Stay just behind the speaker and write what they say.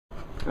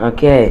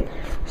Okay,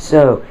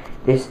 so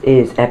this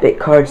is Epic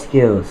Card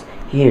Skills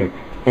here,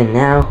 and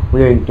now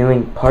we're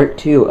doing part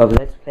 2 of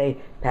Let's Play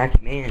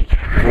Pac-Man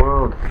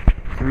World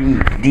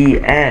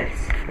 3DS.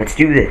 Let's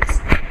do this.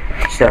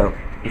 So,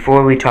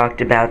 before we talked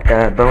about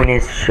the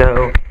bonus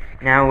show,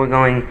 now we're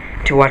going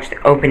to watch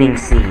the opening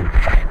scene.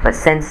 But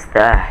since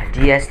the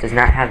DS does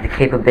not have the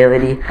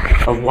capability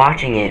of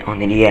watching it on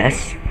the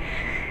DS,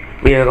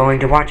 we are going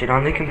to watch it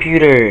on the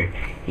computer.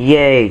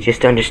 Yay, just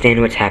to understand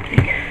what's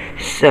happening.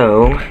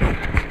 So,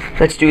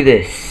 let's do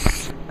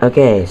this.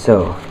 Okay,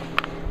 so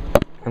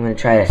I'm gonna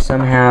try to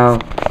somehow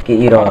get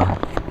you to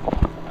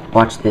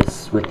watch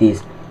this with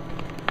these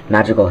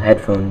magical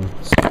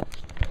headphones.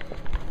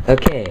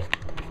 Okay.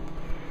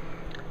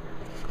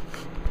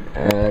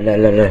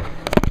 To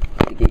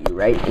get you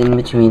right in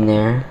between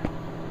there,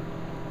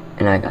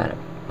 and I gotta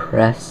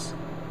press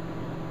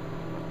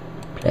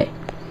play.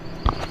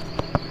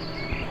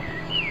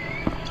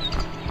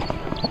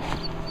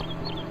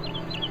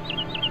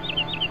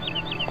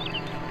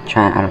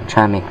 Try to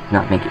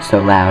not make it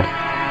so loud.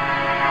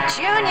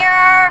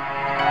 Junior!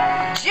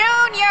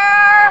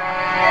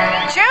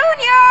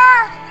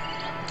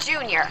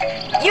 Junior!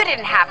 You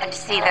didn't happen to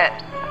see the...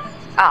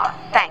 Oh,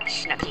 thanks,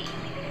 Snooky.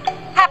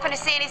 Happen to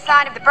see any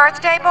sign of the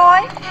birthday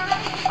boy?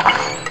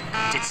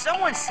 Did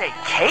someone say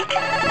cake?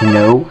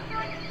 No.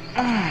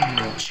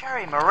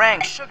 Cherry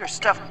meringue sugar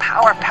stuffed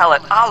power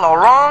pellet a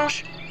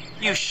l'orange?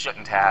 You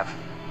shouldn't have.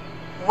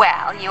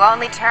 Well, you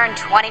only turned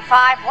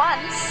 25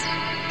 once.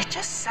 It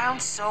just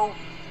sounds so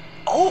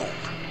old.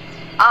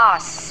 Aw,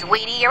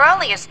 sweetie, you're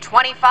only as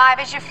 25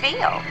 as you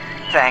feel.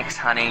 Thanks,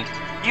 honey.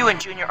 You and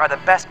Junior are the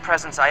best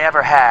presents I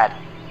ever had.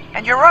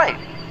 And you're right.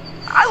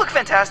 I look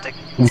fantastic.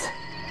 Is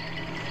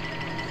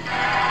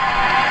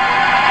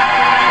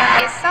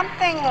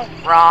something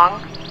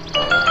wrong?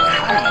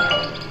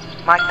 Honey,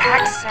 my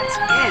packed sense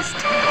is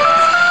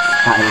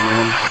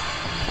Spider-Man.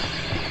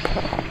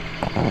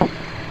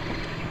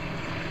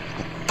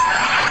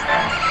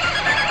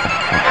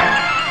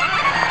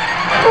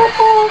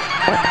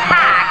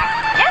 Pac,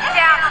 get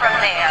down from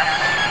there.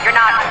 You're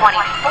not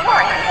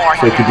 24 anymore.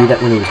 So he could do that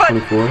when he was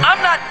 24?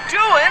 I'm not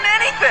doing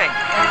anything.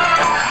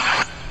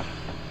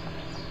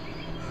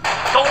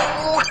 Go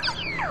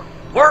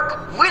work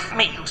with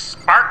me, you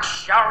spark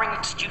showering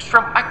excuse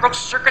from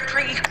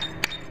microcircuitry.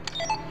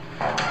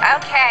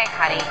 Okay,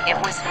 honey, it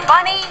was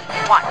funny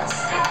once.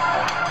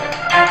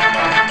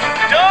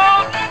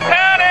 Don't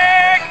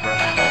panic!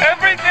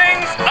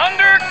 Everything's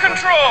under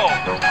control.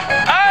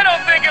 I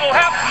don't think it'll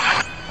happen.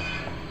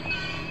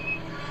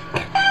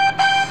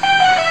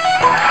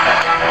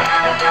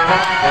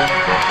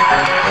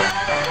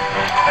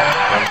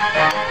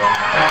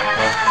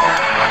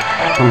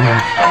 Oh my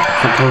gosh,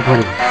 stop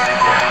teleporting.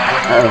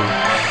 Uh-oh.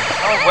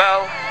 Oh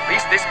well, at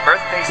least this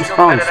birthday's He's still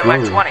falling better than my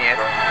slowly.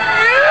 20th.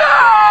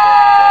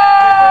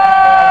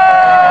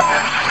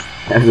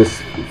 That was the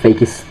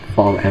fakest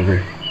fall ever.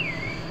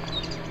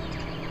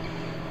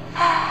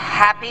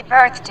 Happy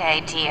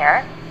birthday,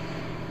 dear.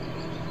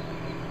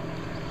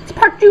 It's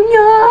Park Jr.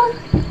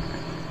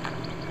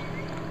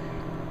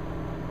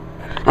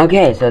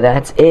 Okay, so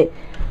that's it.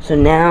 So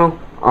now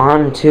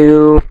on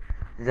to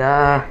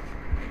the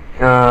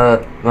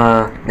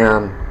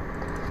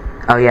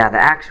the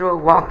actual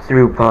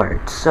walkthrough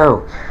part.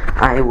 So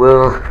I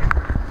will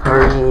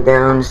hurry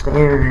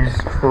downstairs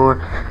for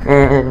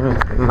a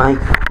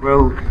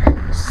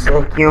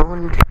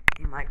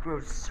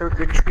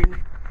microcircuitry,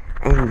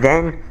 and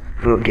then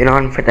we'll get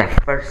on for the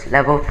first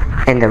level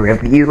and the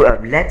review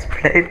of Let's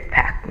Play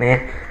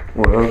Pac-Man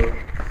World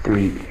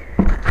 3.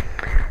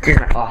 This is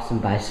my awesome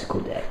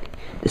bicycle deck.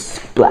 This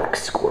Black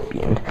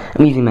Scorpion.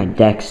 I'm using my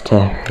decks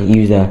to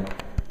use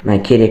my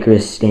Kid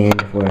Icarus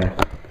stand for a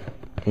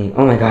thing.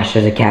 Oh my gosh,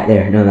 there's a cat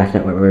there. No, that's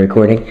not what we're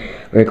recording.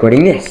 We're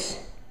recording this.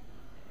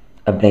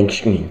 A blank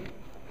screen.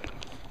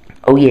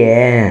 Oh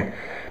yeah.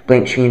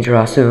 Blank screens are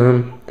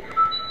awesome.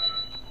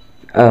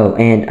 Oh,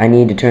 and I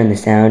need to turn the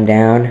sound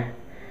down,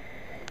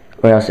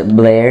 or else it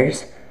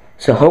blares.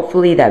 So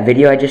hopefully that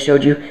video I just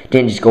showed you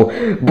didn't just go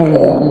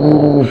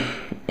boom,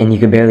 and you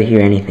could barely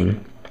hear anything.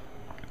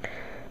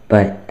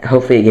 But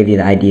hopefully it gave you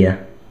the idea.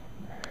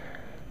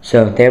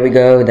 So there we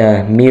go,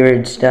 the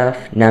mirrored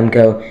stuff.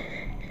 Namco,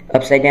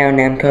 upside down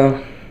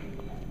Namco,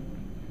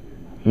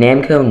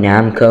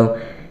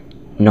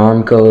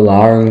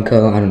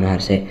 Larmco, I don't know how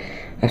to say it.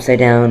 Upside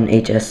down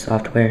HS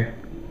software.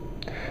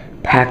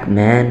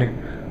 Pac-Man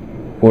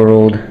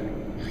World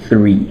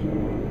 3.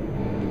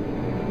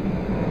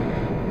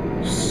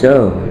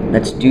 So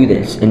let's do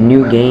this. A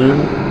new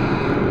game.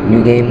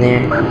 New game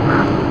there.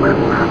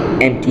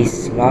 Empty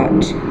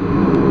slot.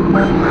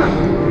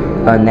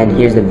 And then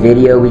here's the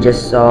video we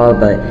just saw,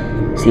 but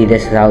see,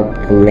 this is out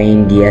the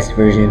lame DS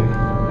version.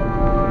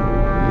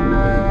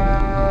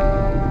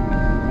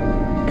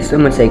 Did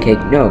someone say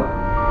cake? No.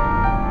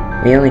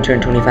 We only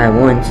turned 25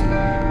 once.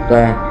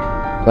 Blah,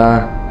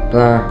 blah,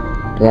 blah,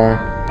 blah,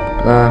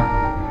 blah,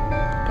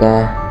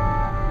 blah.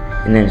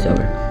 And then it's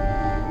over.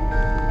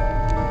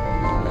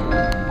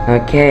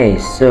 Okay,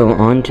 so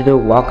on to the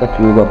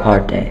walkthrough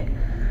parte.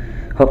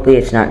 Hopefully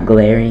it's not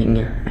glaring.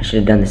 I should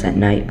have done this at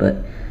night, but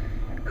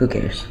who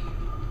cares?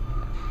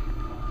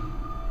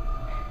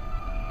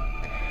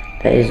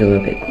 That is a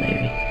little bit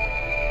glary.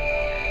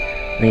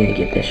 I need to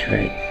get this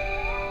right.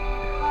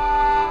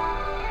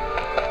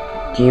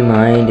 Do you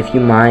mind? If you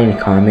mind,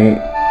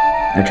 comment.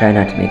 I'll try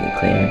not to make it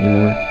clear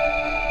anymore.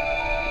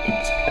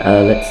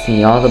 Let's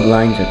see. All the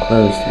blinds are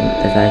closed,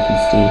 as I can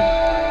see.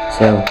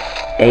 So,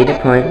 A to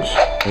punch,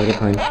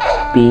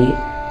 B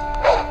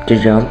to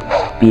jump,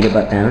 B to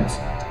butt bounce,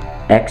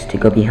 X to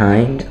go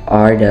behind,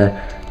 R to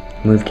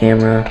move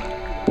camera,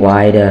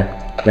 Y to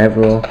rev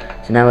roll.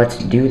 So now let's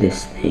do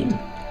this thing.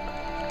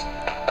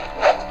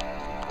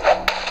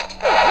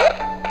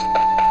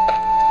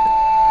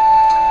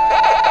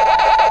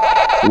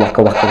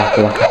 Waka waka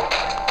waka waka.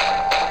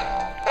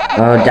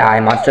 Oh, die,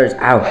 monsters!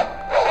 Ow!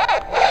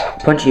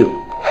 Punch you!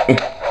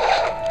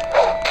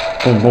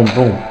 Boom, boom,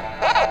 boom.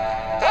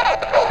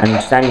 I'm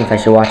deciding if I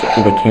should watch it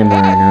through the camera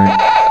or not.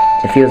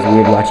 It feels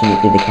weird watching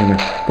it through the camera.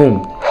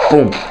 Boom,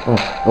 boom, boom.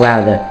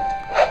 Wow,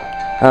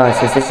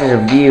 since this is a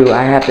review,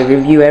 I have to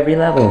review every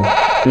level.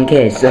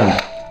 Okay, so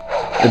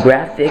the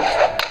graphics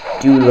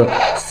do look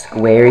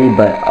squarey,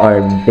 but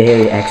are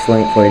very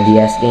excellent for a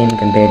DS game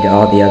compared to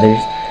all the others.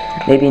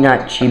 Maybe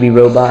not Chibi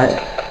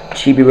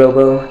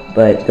Robo,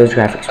 but those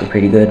graphics were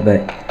pretty good,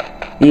 but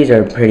these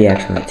are pretty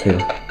excellent too.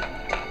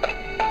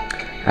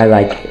 I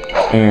like it.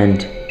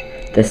 And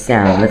the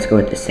sound, let's go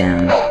with the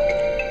sound.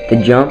 The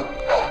jump,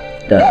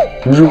 the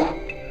zoom,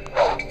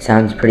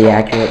 sounds pretty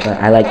accurate, but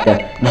I like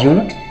the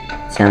zoom.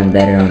 Sounds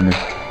better on the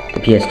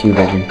PS2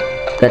 version.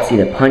 Let's see,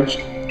 the punch,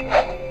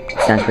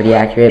 sounds pretty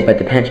accurate, but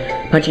the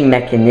punching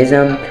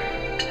mechanism,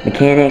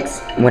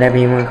 mechanics, whatever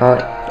you want to call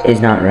it, is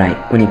not right.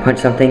 When you punch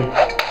something,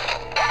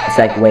 it's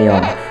like way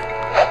off.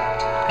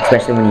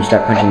 Especially when you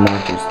start punching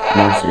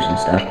monsters and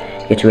stuff.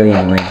 It gets really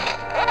annoying.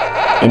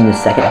 And the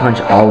second punch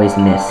always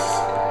misses.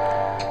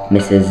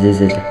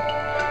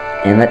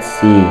 And let's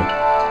see.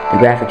 The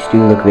graphics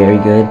do look very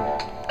good.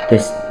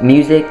 This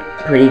music,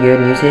 pretty good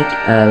music.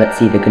 Let's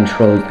see, the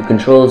controls. The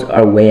controls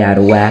are way out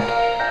of whack.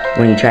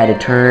 When you try to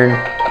turn,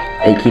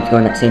 it keeps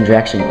going that same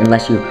direction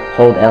unless you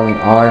hold L and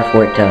R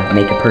for it to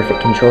make a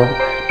perfect control.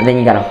 And then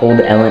you gotta hold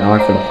L and R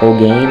for the whole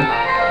game.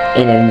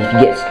 And then if you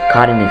get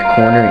caught in this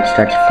corner, it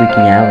starts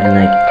freaking out, and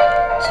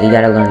so you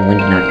gotta learn when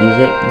to not use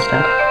it and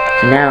stuff.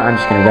 So now I'm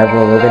just gonna rev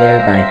roll over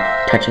there by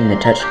touching the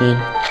touchscreen.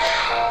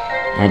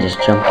 And I just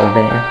jumped over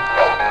there,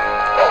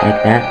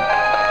 like that.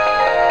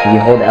 If you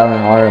hold L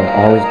and R, it'll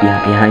always be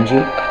behind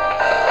you.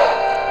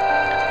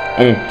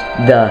 And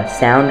the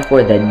sound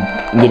for the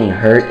getting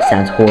hurt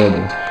sounds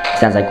horrible. It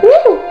sounds like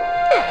woo!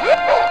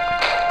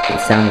 It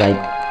sounds like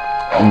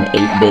an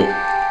 8-bit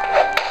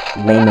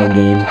lame-o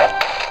game.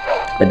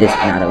 But this is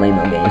not a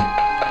lame-o game.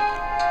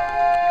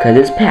 Because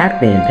it's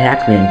Pac-Man.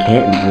 Pac-Man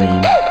can't be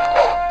lame.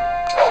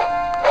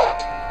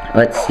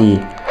 Let's see.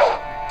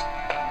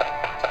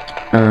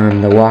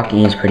 The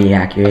walking is pretty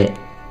accurate.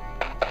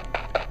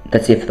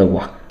 Let's see if the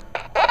waka.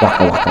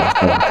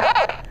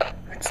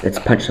 Let's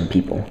punch some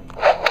people.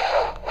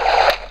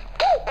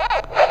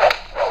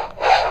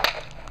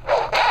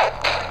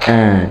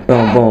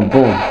 Boom, boom,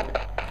 boom.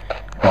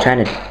 I'm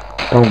trying to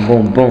boom,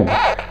 boom, boom.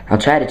 I'll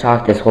try to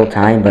talk this whole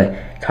time, but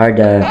it's hard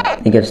to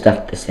think of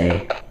stuff to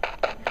say.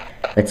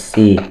 Let's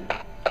see.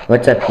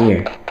 What's up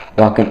here?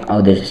 Walking.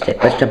 Oh, there's a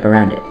stick. Let's jump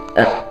around it.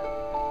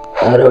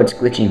 Oh no, it's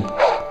glitching.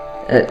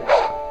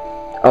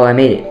 Oh, I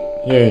made it.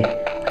 Yay.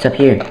 What's up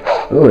here?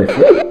 Ooh, a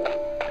fruit.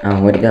 Oh,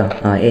 where'd it go?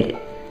 Oh, I ate it.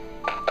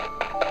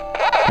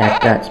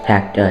 Pack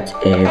dots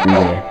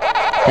everywhere.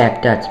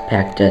 Pack dots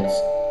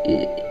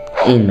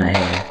in my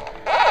hair.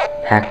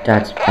 Pack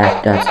dots,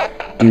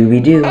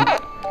 doobie-doo.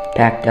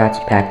 Pack dots.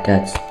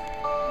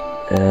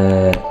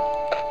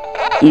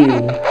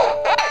 Ew.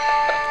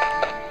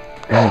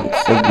 Oh,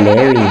 it's so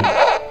glary.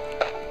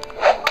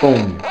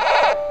 Boom.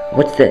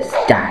 What's this?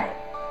 Die.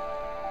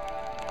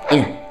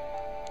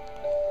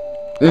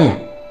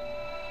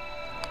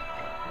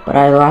 But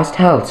I lost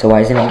health, so why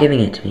isn't it giving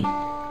it to me?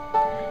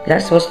 Is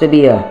that supposed to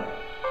be a...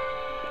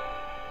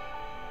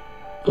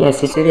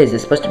 Yes, it is.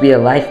 It's supposed to be a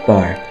life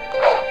bar.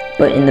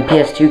 But in the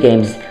PS2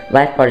 games,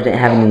 life bars didn't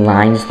have any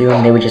lines through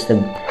them. They were just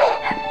a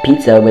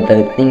pizza with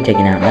the thing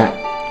taken out, not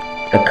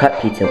a cut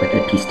pizza with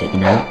the piece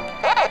taken out.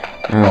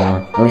 Oh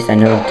well, at least I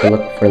know to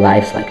look for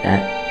lives like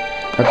that.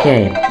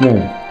 Okay,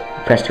 boom.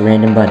 Pressed a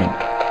random button.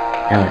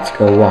 Now let's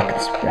go walk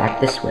back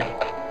this way.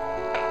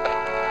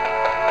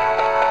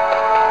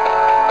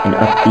 And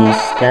up these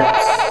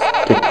steps.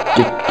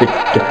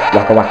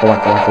 Waka waka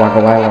waka waka waka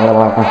waka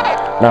waka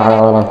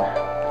waka.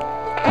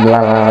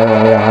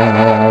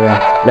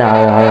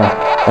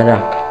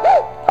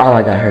 Oh,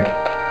 I got hurt.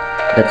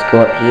 Let's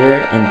go up here,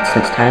 and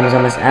since time is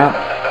almost out,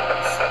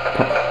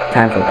 it's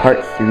time for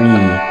part 3.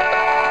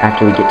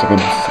 After we get to the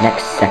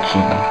next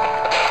section.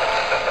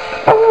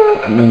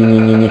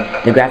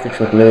 The graphics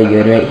look really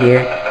good right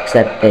here,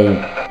 except they,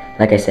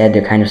 like I said,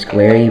 they're kind of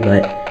squarey,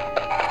 but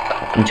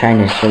I'm trying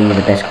to show you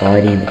the best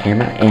quality in the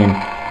camera, and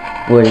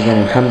we're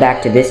gonna come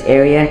back to this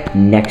area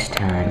next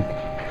time.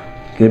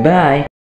 Goodbye.